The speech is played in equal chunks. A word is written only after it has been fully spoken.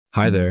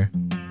Hi there.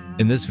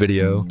 In this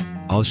video,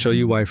 I'll show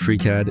you why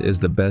FreeCAD is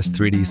the best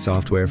 3D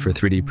software for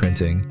 3D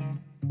printing,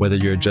 whether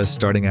you're just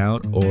starting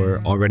out or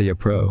already a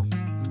pro.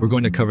 We're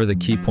going to cover the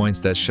key points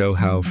that show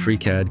how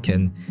FreeCAD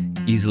can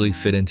easily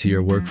fit into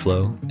your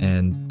workflow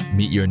and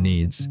meet your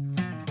needs,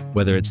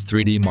 whether it's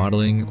 3D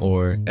modeling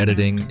or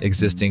editing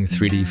existing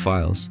 3D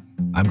files.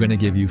 I'm going to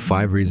give you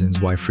 5 reasons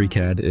why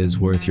FreeCAD is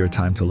worth your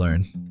time to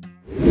learn.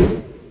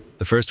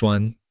 The first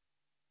one,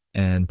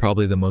 and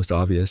probably the most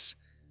obvious,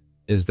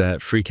 is that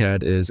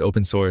FreeCAD is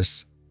open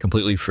source,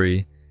 completely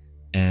free,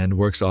 and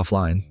works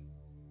offline.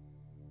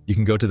 You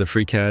can go to the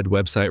FreeCAD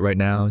website right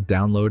now,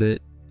 download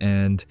it,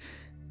 and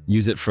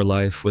use it for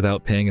life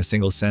without paying a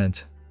single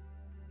cent.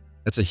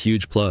 That's a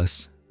huge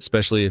plus,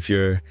 especially if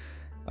you're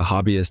a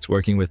hobbyist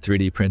working with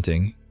 3D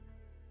printing.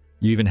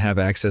 You even have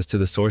access to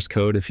the source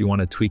code if you want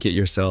to tweak it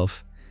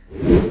yourself.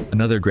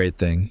 Another great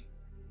thing,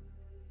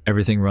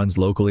 everything runs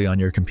locally on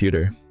your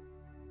computer.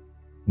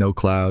 No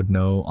cloud,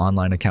 no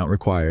online account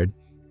required,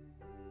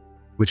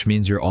 which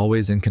means you're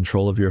always in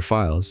control of your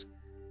files,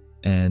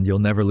 and you'll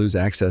never lose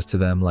access to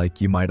them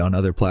like you might on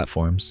other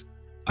platforms.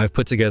 I've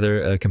put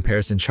together a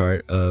comparison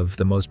chart of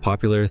the most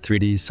popular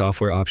 3D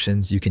software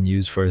options you can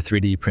use for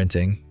 3D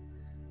printing.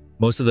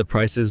 Most of the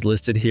prices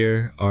listed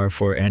here are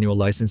for annual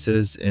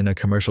licenses in a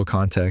commercial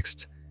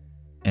context,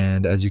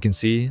 and as you can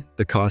see,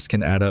 the cost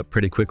can add up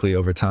pretty quickly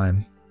over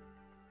time.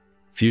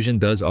 Fusion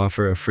does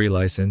offer a free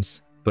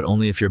license, but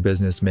only if your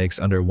business makes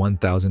under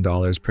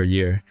 $1,000 per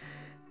year,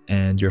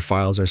 and your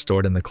files are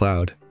stored in the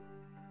cloud.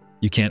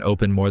 You can't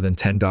open more than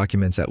 10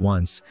 documents at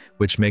once,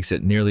 which makes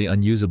it nearly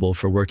unusable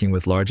for working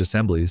with large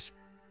assemblies.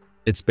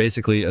 It's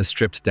basically a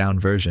stripped-down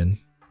version.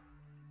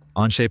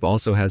 Onshape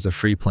also has a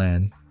free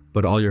plan,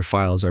 but all your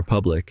files are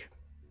public.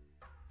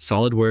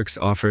 SolidWorks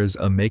offers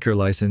a maker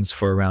license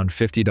for around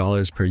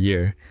 $50 per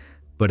year,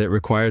 but it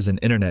requires an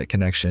internet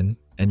connection,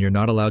 and you're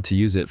not allowed to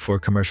use it for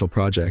commercial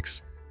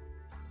projects.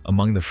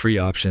 Among the free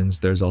options,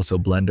 there's also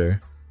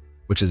Blender,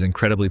 which is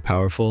incredibly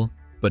powerful,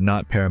 but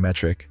not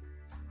parametric,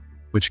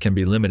 which can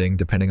be limiting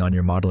depending on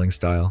your modeling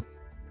style.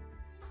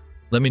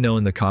 Let me know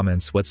in the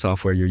comments what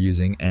software you're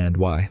using and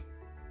why.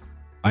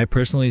 I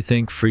personally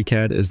think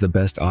FreeCAD is the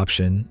best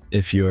option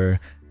if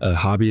you're a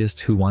hobbyist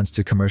who wants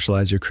to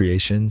commercialize your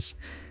creations.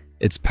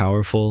 It's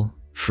powerful,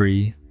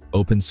 free,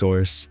 open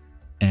source,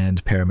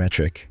 and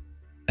parametric.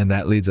 And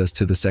that leads us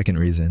to the second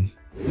reason.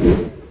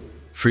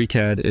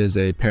 FreeCAD is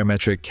a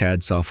parametric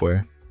CAD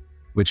software,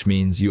 which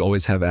means you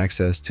always have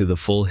access to the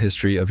full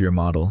history of your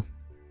model.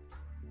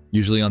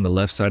 Usually on the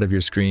left side of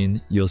your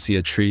screen, you'll see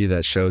a tree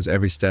that shows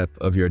every step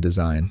of your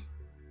design.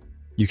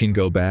 You can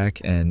go back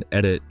and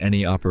edit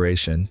any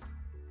operation.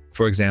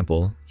 For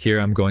example, here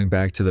I'm going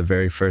back to the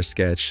very first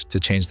sketch to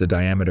change the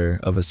diameter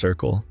of a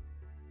circle.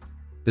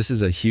 This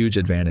is a huge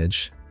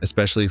advantage,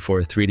 especially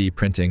for 3D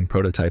printing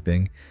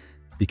prototyping,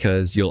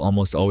 because you'll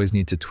almost always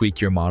need to tweak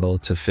your model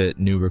to fit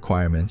new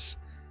requirements.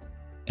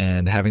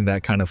 And having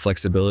that kind of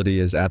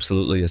flexibility is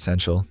absolutely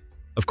essential.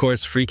 Of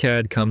course,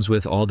 FreeCAD comes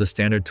with all the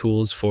standard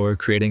tools for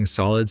creating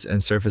solids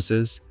and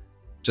surfaces.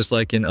 Just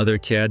like in other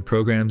CAD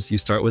programs, you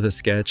start with a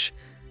sketch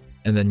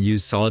and then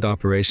use solid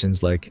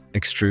operations like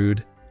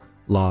extrude,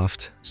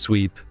 loft,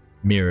 sweep,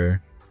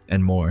 mirror,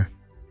 and more.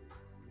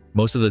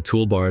 Most of the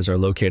toolbars are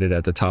located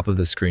at the top of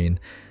the screen,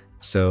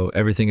 so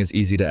everything is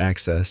easy to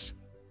access.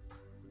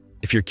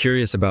 If you're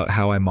curious about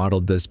how I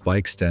modeled this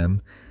bike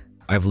stem,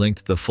 I've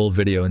linked the full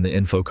video in the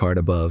info card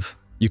above.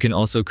 You can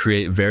also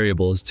create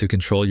variables to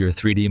control your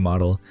 3D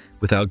model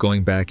without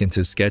going back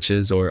into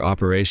sketches or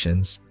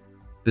operations.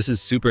 This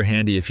is super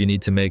handy if you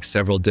need to make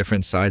several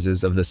different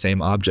sizes of the same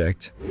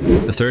object.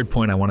 The third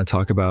point I want to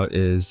talk about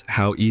is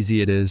how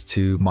easy it is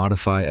to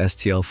modify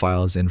STL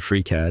files in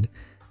FreeCAD.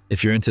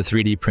 If you're into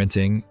 3D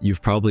printing,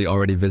 you've probably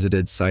already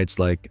visited sites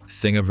like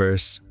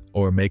Thingiverse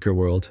or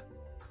MakerWorld.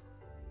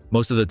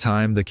 Most of the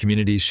time, the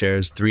community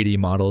shares 3D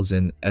models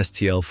in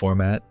STL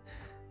format,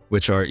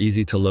 which are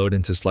easy to load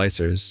into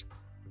slicers,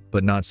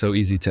 but not so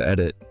easy to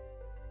edit.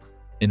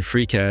 In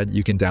FreeCAD,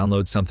 you can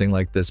download something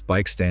like this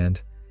bike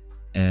stand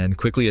and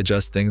quickly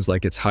adjust things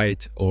like its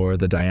height or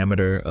the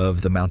diameter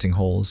of the mounting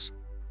holes.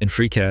 In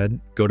FreeCAD,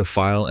 go to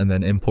File and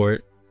then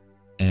Import,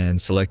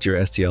 and select your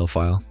STL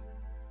file.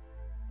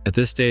 At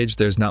this stage,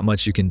 there's not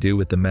much you can do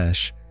with the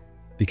mesh,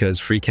 because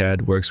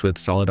FreeCAD works with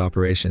solid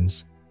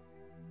operations.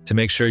 To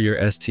make sure your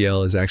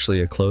STL is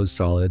actually a closed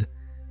solid,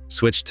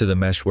 switch to the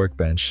Mesh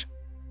workbench.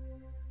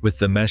 With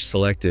the mesh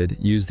selected,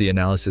 use the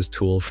analysis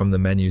tool from the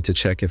menu to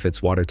check if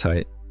it's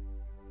watertight.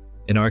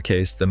 In our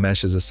case, the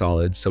mesh is a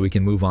solid, so we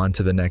can move on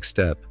to the next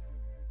step.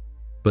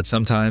 But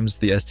sometimes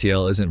the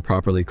STL isn't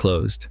properly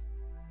closed.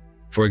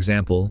 For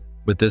example,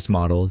 with this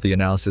model, the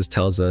analysis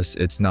tells us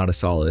it's not a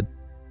solid.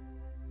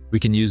 We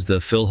can use the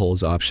Fill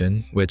Holes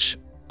option, which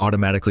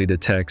automatically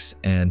detects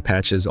and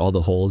patches all the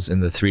holes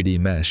in the 3D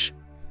mesh.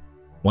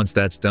 Once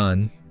that's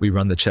done, we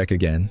run the check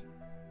again,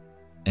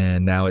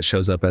 and now it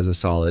shows up as a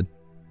solid.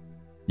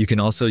 You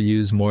can also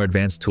use more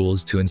advanced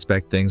tools to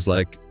inspect things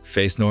like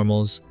face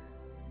normals,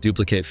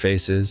 duplicate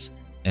faces,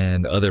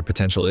 and other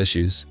potential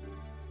issues.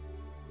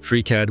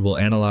 FreeCAD will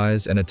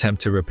analyze and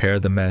attempt to repair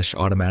the mesh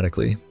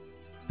automatically.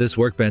 This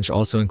workbench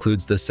also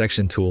includes the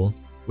section tool,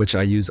 which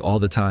I use all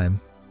the time.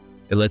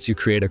 It lets you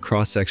create a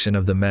cross-section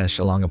of the mesh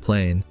along a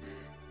plane,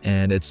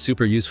 and it's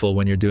super useful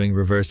when you're doing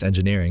reverse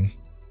engineering.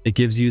 It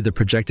gives you the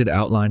projected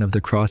outline of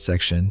the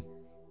cross-section,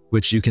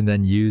 which you can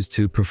then use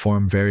to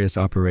perform various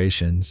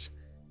operations,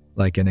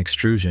 like an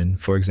extrusion,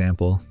 for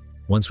example.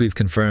 Once we've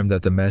confirmed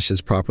that the mesh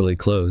is properly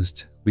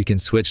closed, we can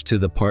switch to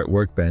the part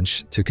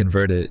workbench to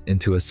convert it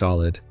into a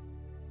solid.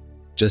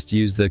 Just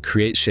use the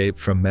Create Shape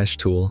from Mesh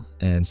tool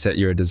and set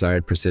your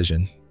desired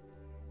precision.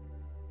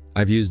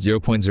 I've used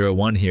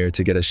 0.01 here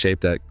to get a shape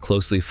that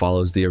closely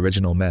follows the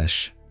original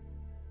mesh.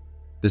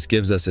 This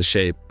gives us a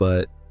shape,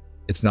 but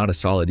it's not a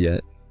solid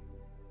yet.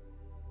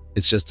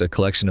 It's just a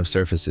collection of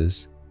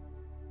surfaces.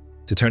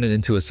 To turn it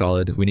into a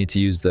solid, we need to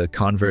use the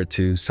Convert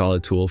to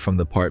Solid tool from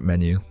the Part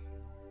menu.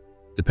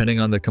 Depending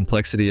on the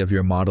complexity of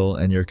your model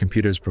and your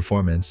computer's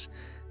performance,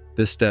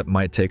 this step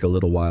might take a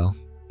little while.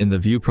 In the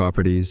View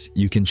properties,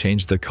 you can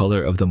change the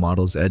color of the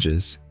model's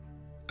edges.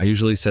 I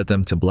usually set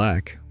them to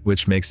black,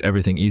 which makes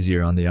everything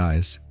easier on the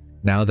eyes.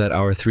 Now that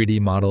our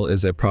 3D model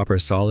is a proper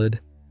solid,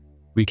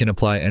 we can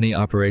apply any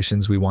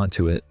operations we want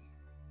to it.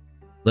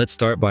 Let's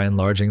start by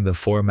enlarging the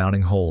 4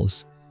 mounting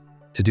holes.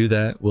 To do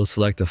that, we'll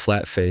select a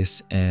flat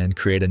face and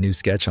create a new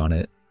sketch on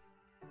it.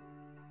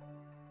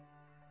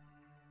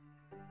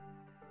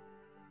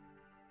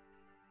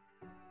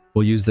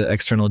 We'll use the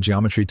External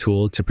Geometry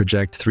tool to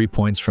project 3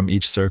 points from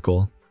each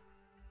circle.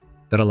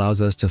 That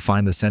allows us to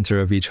find the center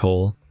of each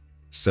hole,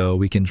 so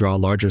we can draw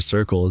larger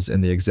circles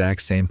in the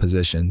exact same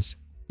positions.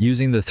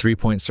 Using the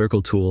 3-point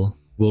circle tool,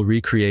 we'll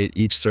recreate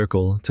each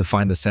circle to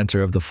find the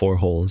center of the 4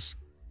 holes.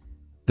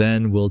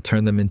 Then we'll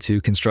turn them into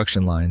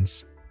construction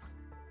lines.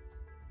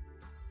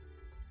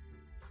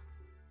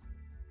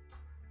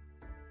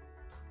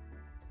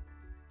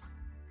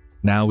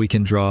 Now we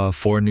can draw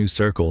 4 new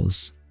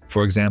circles,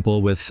 for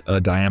example with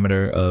a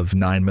diameter of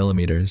 9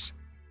 millimeters.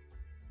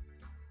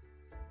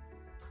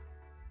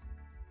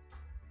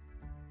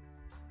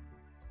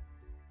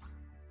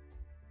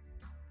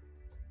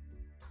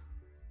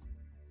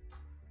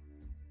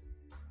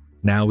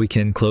 Now we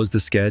can close the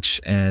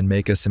sketch and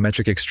make a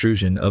symmetric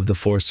extrusion of the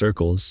 4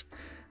 circles,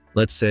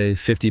 let's say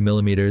 50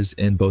 millimeters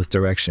in both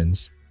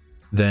directions.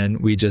 Then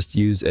we just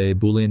use a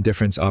Boolean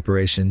difference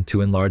operation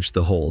to enlarge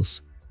the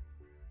holes.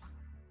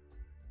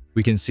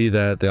 We can see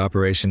that the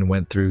operation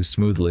went through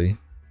smoothly.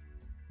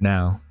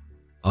 Now,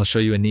 I'll show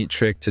you a neat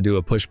trick to do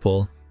a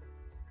push-pull.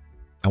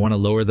 I want to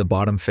lower the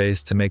bottom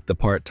face to make the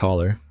part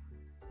taller.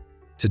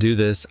 To do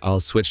this, I'll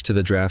switch to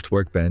the draft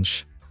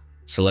workbench,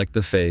 select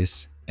the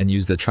face, and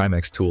use the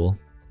Trimex tool.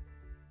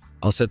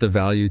 I'll set the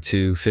value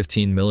to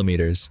 15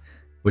 millimeters,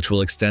 which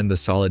will extend the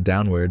solid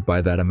downward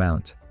by that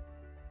amount.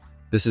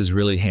 This is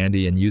really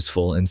handy and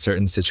useful in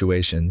certain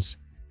situations.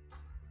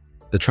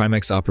 The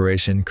Trimex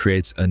operation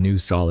creates a new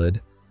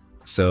solid,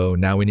 so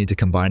now we need to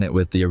combine it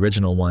with the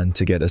original one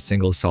to get a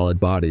single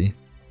solid body.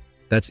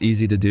 That's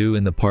easy to do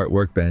in the part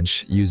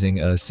workbench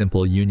using a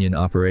simple union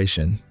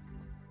operation.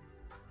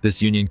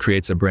 This union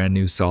creates a brand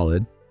new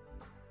solid,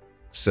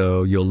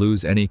 so you'll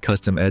lose any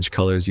custom edge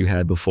colors you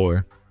had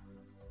before.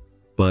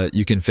 But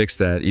you can fix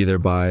that either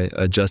by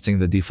adjusting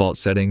the default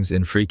settings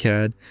in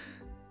FreeCAD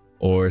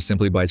or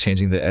simply by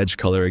changing the edge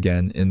color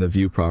again in the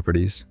View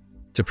properties.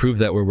 To prove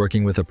that we're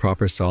working with a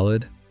proper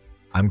solid,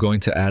 I'm going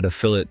to add a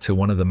fillet to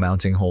one of the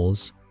mounting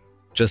holes.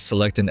 Just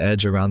select an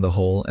edge around the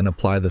hole and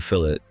apply the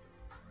fillet.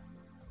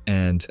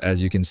 And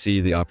as you can see,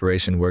 the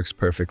operation works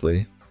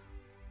perfectly.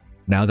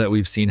 Now that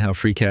we've seen how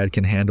FreeCAD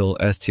can handle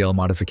STL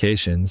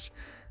modifications,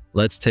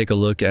 let's take a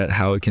look at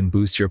how it can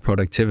boost your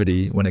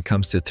productivity when it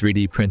comes to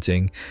 3D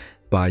printing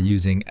by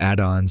using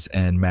add-ons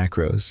and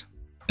macros.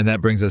 And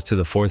that brings us to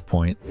the 4th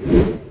point.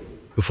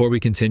 Before we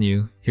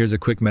continue, here's a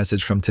quick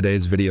message from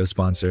today's video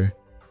sponsor,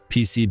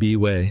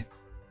 PCBWay.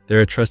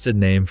 They're a trusted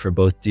name for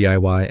both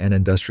DIY and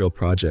industrial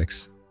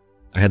projects.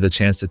 I had the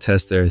chance to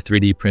test their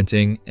 3D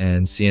printing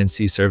and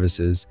CNC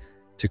services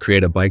to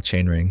create a bike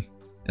chainring,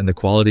 and the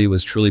quality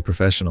was truly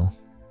professional.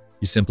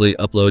 You simply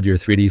upload your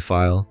 3D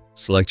file,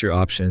 select your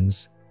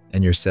options,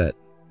 and you're set.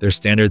 Their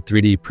standard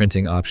 3D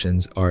printing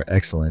options are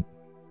excellent.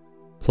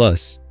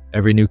 Plus,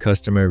 every new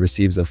customer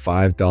receives a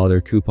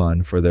 $5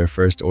 coupon for their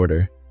first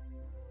order.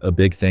 A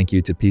big thank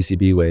you to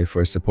PCBWay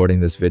for supporting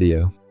this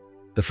video.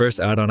 The first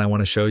add-on I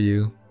want to show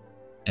you,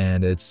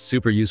 and it's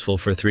super useful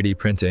for 3D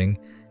printing,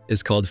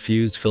 is called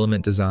Fused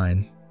Filament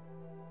Design.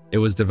 It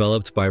was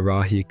developed by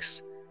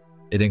Rahix.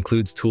 It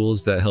includes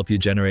tools that help you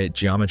generate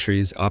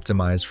geometries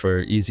optimized for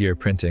easier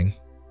printing.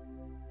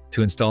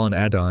 To install an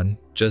add-on,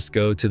 just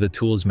go to the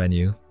Tools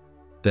menu,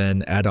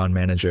 then Add-on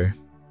Manager.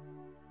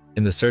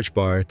 In the search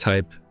bar,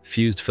 type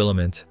Fused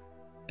Filament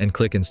and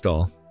click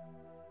Install.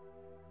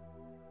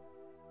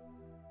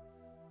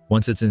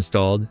 Once it's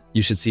installed,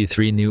 you should see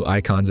 3 new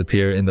icons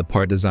appear in the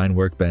Part Design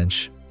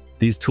workbench.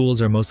 These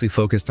tools are mostly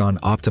focused on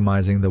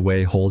optimizing the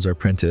way holes are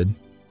printed,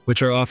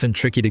 which are often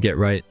tricky to get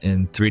right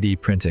in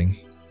 3D printing.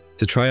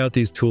 To try out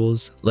these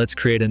tools, let's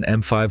create an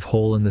M5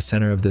 hole in the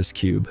center of this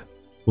cube.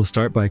 We'll We'll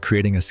start by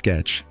creating a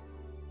sketch.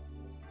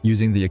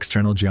 Using the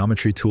external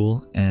geometry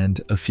tool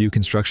and a few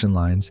construction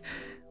lines,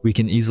 we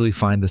can easily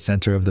find the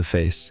center of the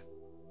face.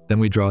 Then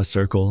we draw a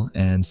circle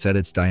and set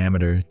its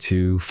diameter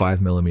to 5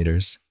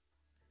 millimeters.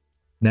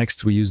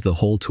 Next, we use the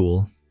hole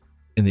tool.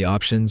 In the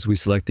options, we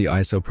select the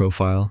ISO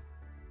profile,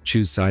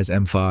 choose size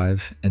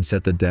M5, and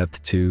set the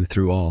depth to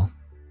through all.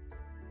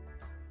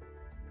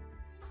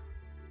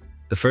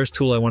 The first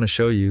tool I want to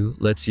show you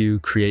lets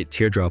you create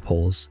teardrop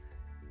holes.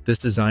 This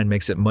design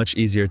makes it much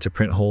easier to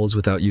print holes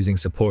without using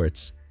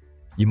supports.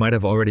 You might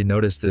have already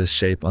noticed this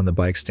shape on the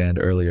bike stand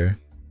earlier.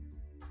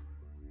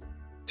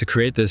 To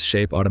create this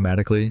shape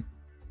automatically,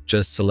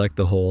 just select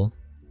the hole,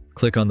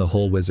 click on the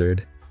hole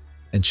wizard,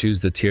 and choose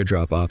the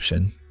teardrop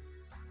option.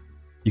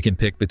 You can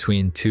pick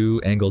between two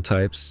angle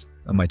types.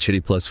 On my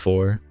QIDI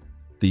 +4,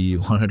 the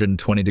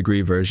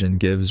 120-degree version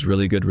gives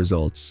really good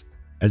results.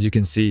 As you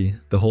can see,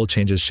 the hole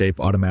changes shape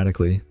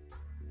automatically.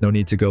 No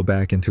need to go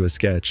back into a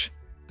sketch.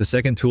 The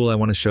second tool I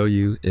want to show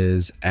you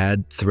is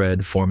Add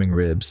Thread Forming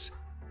Ribs.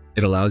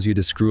 It allows you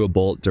to screw a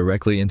bolt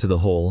directly into the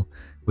hole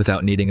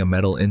without needing a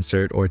metal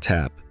insert or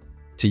tap.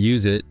 To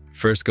use it,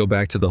 first go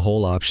back to the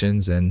hole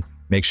options and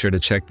make sure to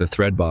check the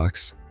thread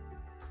box.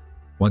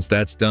 Once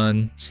that's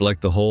done,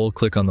 select the hole,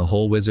 click on the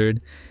hole wizard,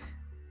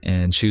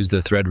 and choose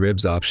the thread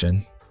ribs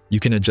option.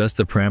 You can adjust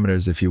the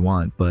parameters if you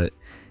want, but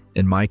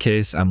in my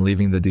case, I'm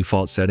leaving the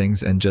default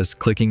settings and just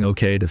clicking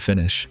OK to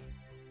finish.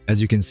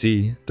 As you can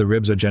see, the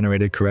ribs are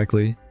generated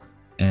correctly,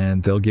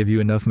 and they'll give you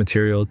enough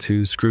material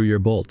to screw your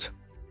bolt.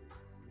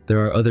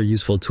 There are other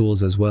useful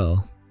tools as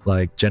well,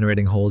 like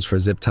generating holes for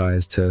zip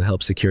ties to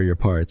help secure your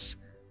parts.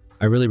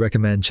 I really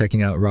recommend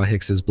checking out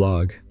Rahix's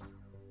blog.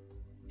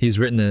 He's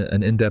written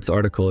an in-depth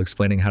article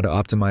explaining how to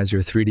optimize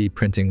your 3D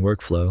printing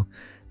workflow,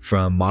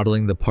 from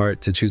modeling the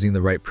part to choosing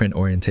the right print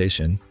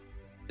orientation.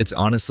 It's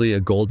honestly a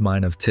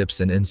goldmine of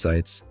tips and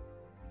insights.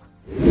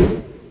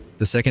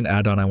 The second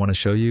add-on I want to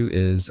show you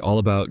is all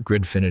about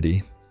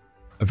Gridfinity,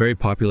 a very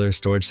popular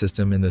storage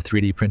system in the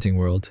 3D printing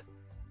world.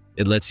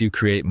 It lets you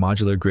create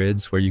modular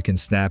grids where you can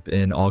snap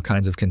in all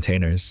kinds of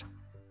containers.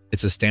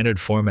 It's a standard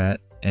format,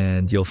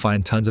 and you'll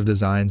find tons of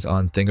designs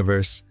on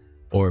Thingiverse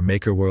or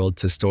MakerWorld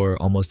to store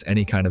almost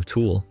any kind of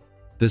tool.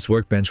 This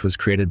workbench was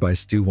created by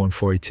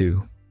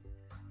Stu142.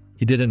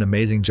 He did an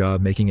amazing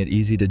job making it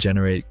easy to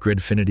generate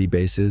Gridfinity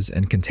bases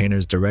and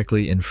containers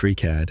directly in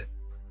FreeCAD.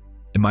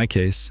 In my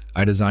case,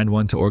 I designed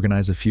one to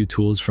organize a few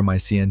tools for my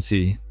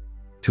CNC.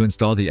 To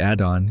install the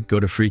add-on, go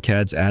to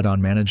FreeCAD's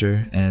add-on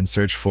manager and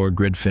search for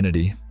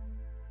Gridfinity.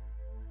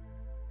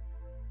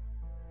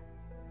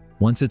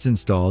 Once it's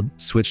installed,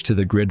 switch to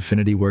the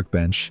Gridfinity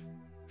workbench.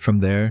 From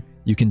there,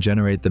 you can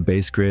generate the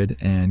base grid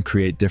and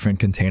create different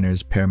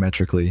containers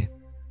parametrically.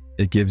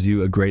 It gives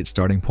you a great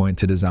starting point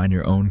to design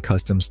your own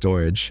custom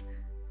storage,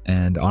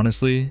 and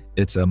honestly,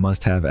 it's a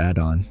must-have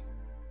add-on.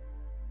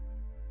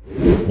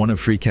 One of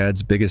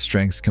FreeCAD's biggest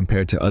strengths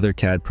compared to other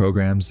CAD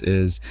programs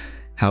is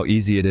how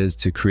easy it is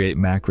to create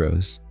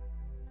macros.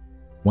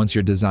 Once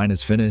your design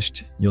is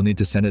finished, you'll need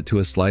to send it to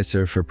a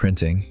slicer for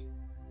printing.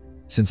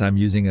 Since I'm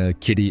using a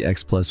QIDI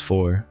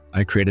X+4,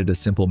 I created a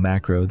simple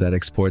macro that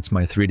exports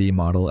my 3D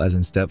model as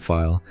in step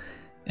file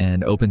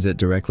and opens it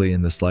directly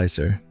in the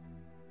slicer.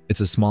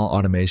 It's a small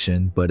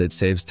automation, but it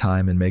saves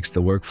time and makes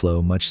the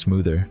workflow much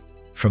smoother.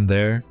 From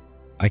there,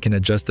 I can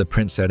adjust the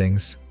print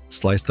settings,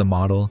 slice the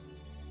model,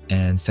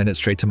 and send it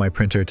straight to my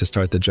printer to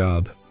start the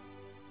job.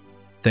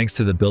 Thanks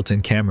to the built-in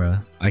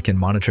camera, I can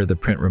monitor the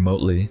print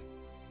remotely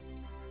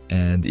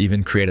and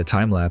even create a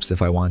time-lapse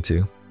if I want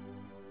to.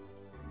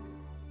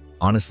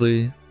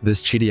 Honestly,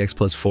 this QIDI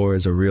X+4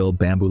 is a real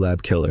Bamboo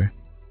Lab killer.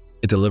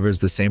 It delivers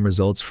the same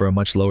results for a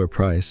much lower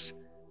price,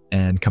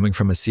 and coming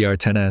from a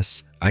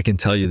CR10S, I can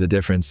tell you the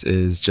difference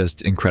is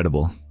just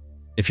incredible.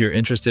 If you're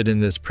interested in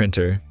this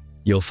printer,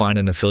 you'll find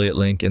an affiliate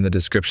link in the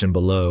description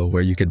below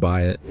where you could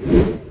buy it.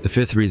 The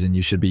fifth reason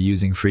you should be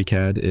using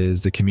FreeCAD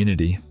is the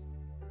community.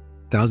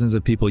 Thousands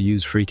of people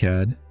use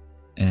FreeCAD,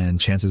 and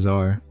chances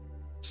are,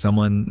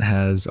 someone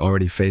has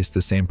already faced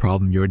the same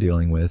problem you're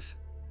dealing with.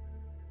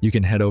 You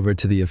can head over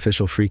to the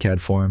official FreeCAD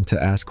forum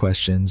to ask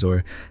questions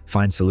or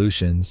find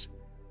solutions.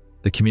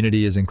 The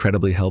community is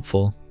incredibly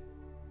helpful.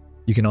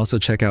 You can also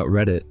check out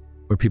Reddit,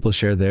 where people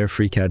share their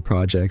FreeCAD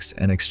projects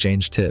and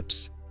exchange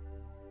tips.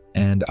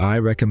 And I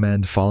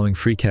recommend following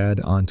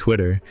FreeCAD on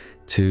Twitter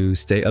to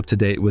stay up to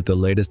date with the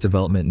latest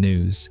development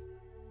news.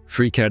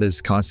 FreeCAD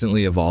is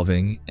constantly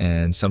evolving,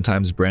 and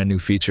sometimes brand new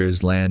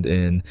features land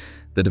in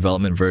the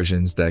development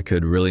versions that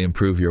could really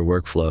improve your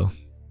workflow.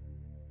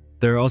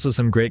 There are also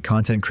some great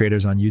content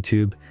creators on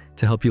YouTube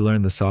to help you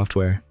learn the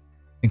software.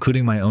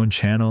 Including my own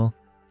channel,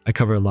 I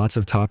cover lots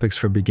of topics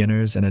for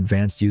beginners and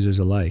advanced users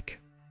alike.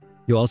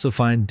 You'll also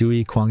find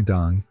Dewey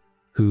Kwangdong,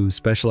 who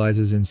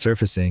specializes in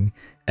surfacing,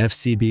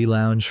 FCB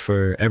Lounge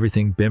for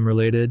everything BIM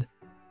related,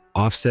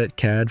 Offset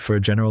CAD for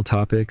general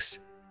topics,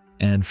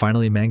 and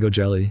finally Mango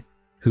Jelly,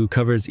 who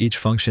covers each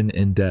function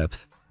in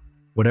depth.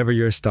 Whatever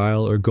your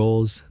style or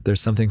goals,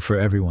 there's something for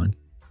everyone.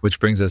 Which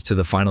brings us to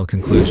the final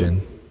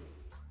conclusion.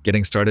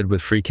 Getting started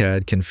with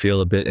FreeCAD can feel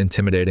a bit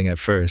intimidating at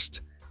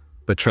first.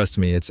 But trust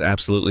me, it's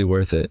absolutely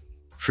worth it.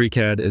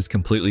 FreeCAD is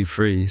completely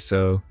free,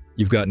 so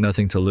you've got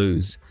nothing to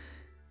lose.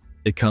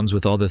 It comes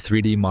with all the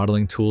 3D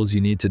modeling tools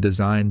you need to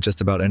design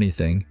just about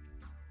anything.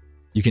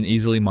 You can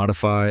easily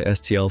modify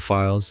STL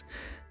files,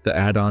 the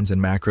add-ons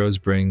and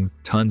macros bring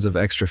tons of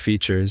extra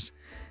features,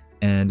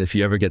 and if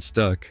you ever get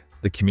stuck,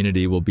 the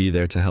community will be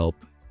there to help.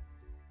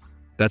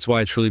 That's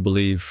why I truly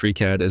believe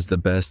FreeCAD is the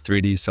best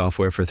 3D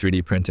software for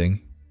 3D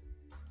printing.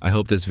 I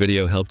hope this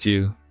video helped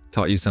you,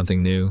 taught you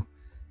something new,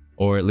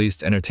 or at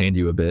least entertained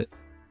you a bit.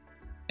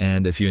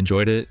 And if you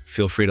enjoyed it,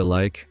 feel free to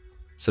like,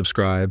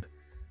 subscribe,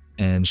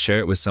 and share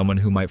it with someone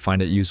who might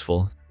find it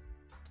useful.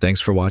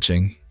 Thanks for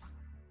watching.